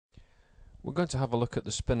We're going to have a look at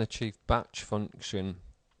the spinnerchief batch function,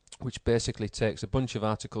 which basically takes a bunch of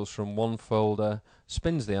articles from one folder,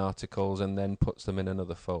 spins the articles, and then puts them in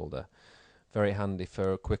another folder. Very handy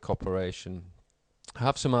for a quick operation. I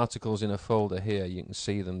have some articles in a folder here, you can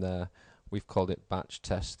see them there. We've called it batch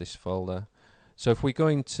test, this folder. So if we go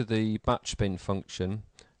into the batch spin function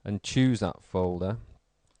and choose that folder,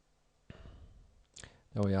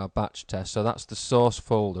 there we are, batch test. So that's the source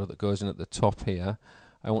folder that goes in at the top here.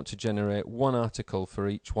 I want to generate one article for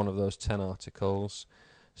each one of those 10 articles.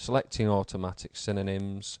 Selecting automatic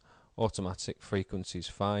synonyms, automatic frequencies,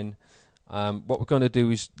 fine. What we're going to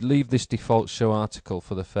do is leave this default show article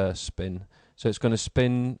for the first spin. So it's going to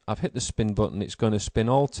spin, I've hit the spin button, it's going to spin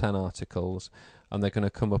all 10 articles and they're going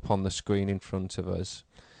to come up on the screen in front of us.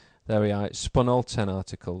 There we are, it's spun all 10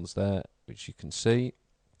 articles there, which you can see.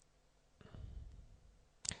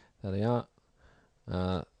 There they are.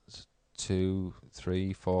 2,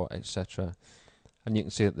 3, 4, etc. And you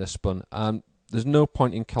can see that they're spun. There's no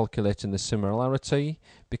point in calculating the similarity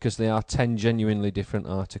because they are 10 genuinely different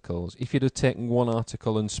articles. If you'd have taken one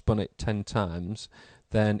article and spun it 10 times,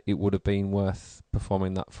 then it would have been worth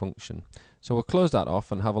performing that function. So we'll close that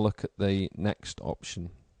off and have a look at the next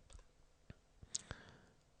option.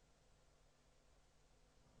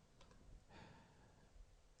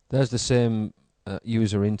 There's the same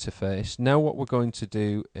user interface. Now what we're going to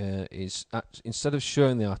do is, instead of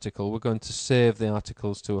showing the article, we're going to save the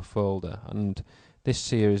articles to a folder, and this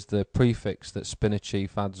here is the prefix that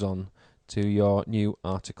spinnerchief adds on to your new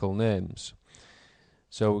article names.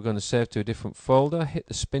 So we're going to save to a different folder, hit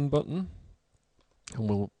the spin button, and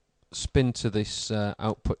we'll spin to this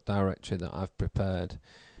output directory that I've prepared.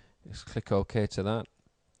 Just click OK to that.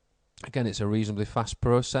 Again, it's a reasonably fast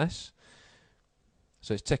process.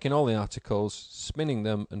 So it's taking all the articles, spinning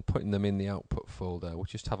them and putting them in the output folder. We'll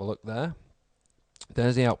just have a look there.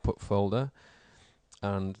 There's the output folder,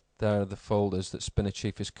 and there are the folders that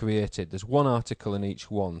spinnerchief has created. There's one article in each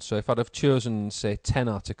one. So if I'd have chosen, say, 10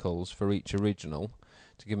 articles for each original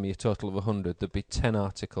to give me a total of 100, there'd be 10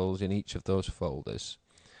 articles in each of those folders.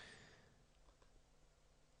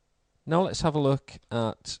 Now let's have a look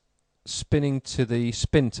at spinning to the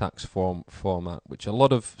spintax format, which a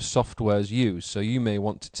lot of softwares use. So you may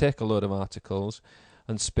want to take a load of articles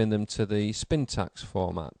and spin them to the spintax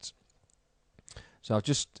format. So I've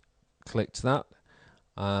just clicked that,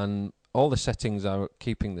 and all the settings are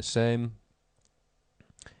keeping the same.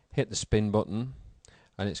 Hit the spin button,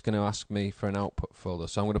 and it's going to ask me for an output folder.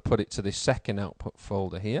 So I'm going to put it to the second output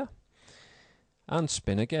folder here. And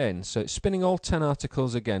spin again. So it's spinning all 10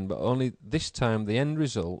 articles again, but only this time the end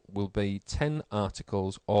result will be 10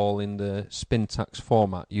 articles all in the spintax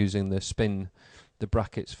format using the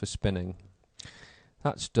brackets for spinning.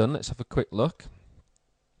 That's done. Let's have a quick look.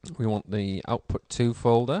 We want the output 2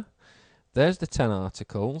 folder. There's the 10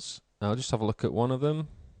 articles. Now I'll just have a look at one of them.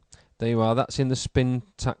 There you are. That's in the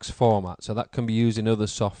spintax format, so that can be used in other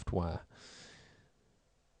software.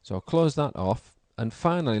 So I'll close that off. And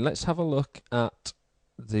finally, let's have a look at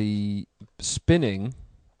the spinning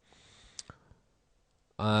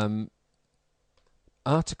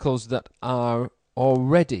articles that are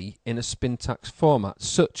already in a spintax format,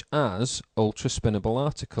 such as ultra spinnable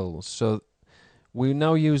articles. So we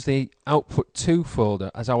now use the output 2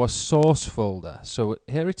 folder as our source folder. So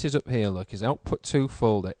here it is up here, look, is output 2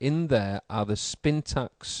 folder. In there are the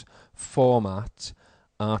spintax format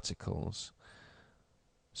articles.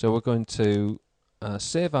 So we're going to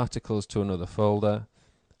save articles to another folder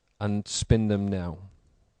and spin them now.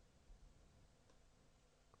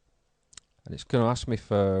 And it's going to ask me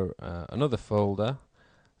for another folder.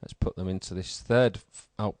 Let's put them into this third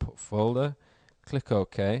output folder. Click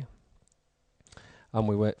OK. And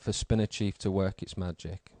we wait for spinnerchief to work its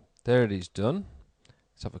magic. There it is done.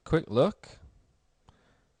 Let's have a quick look.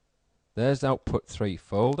 There's the output 3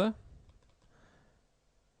 folder.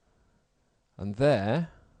 And there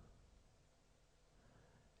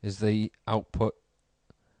is the output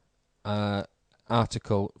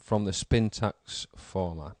article from the spintax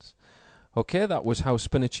format. Okay, that was how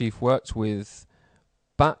spinnerchief works with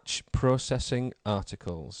batch processing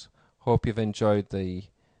articles. Hope you've enjoyed the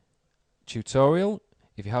tutorial.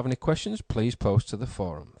 If you have any questions, please post to the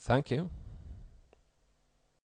forum. Thank you.